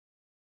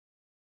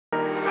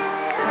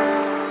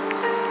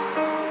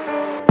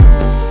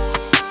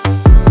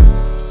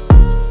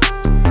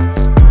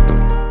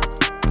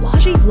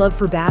love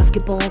for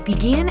basketball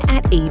began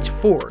at age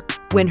 4,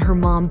 when her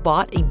mom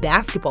bought a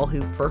basketball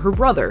hoop for her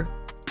brother.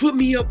 Put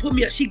me up.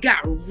 She got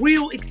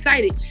real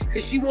excited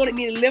because she wanted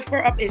me to lift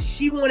her up and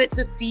she wanted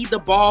to see the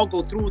ball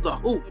go through the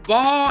hoop. The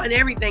ball and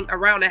everything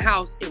around the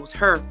house, it was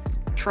her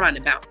trying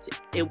to bounce it.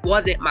 It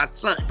wasn't my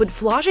son. But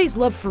Flau'Jae's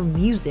love for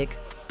music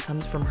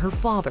comes from her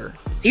father.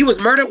 He was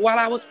murdered while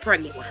I was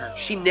pregnant with her.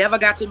 She never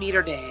got to meet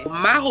her dad.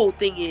 My whole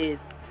thing is,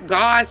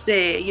 God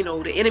said, you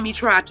know, the enemy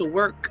tried to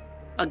work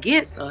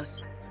against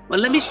us, but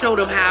let me show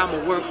them how I'm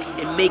gonna work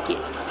and make it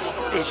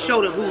and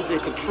show them who's in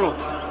control.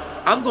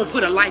 I'm gonna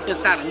put a life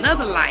inside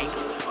another life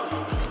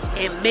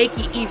and make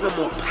it even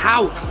more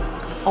powerful.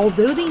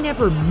 Although they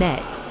never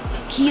met,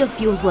 Kia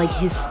feels like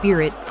his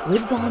spirit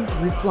lives on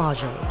through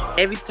Flau'Jae.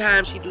 Every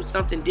time she do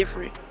something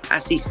different, I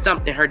see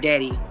something her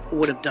daddy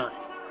would have done.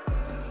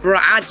 Bro,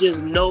 I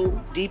just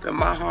know deep in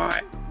my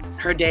heart,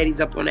 her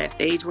daddy's up on that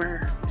stage with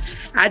her.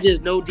 I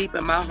just know deep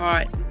in my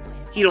heart,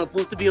 he don't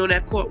supposed to be on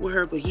that court with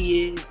her, but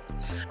he is.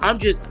 I'm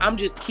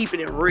just keeping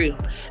it real.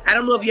 I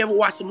don't know if you ever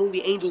watched the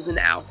movie Angels in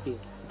the Outfield.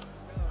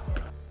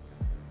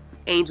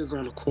 Angels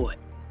on the court.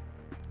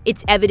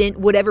 It's evident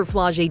whatever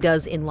Flau'Jae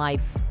does in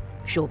life,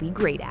 she'll be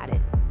great at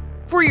it.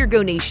 For your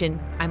Go Nation,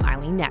 I'm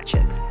Eileen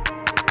Natchuk.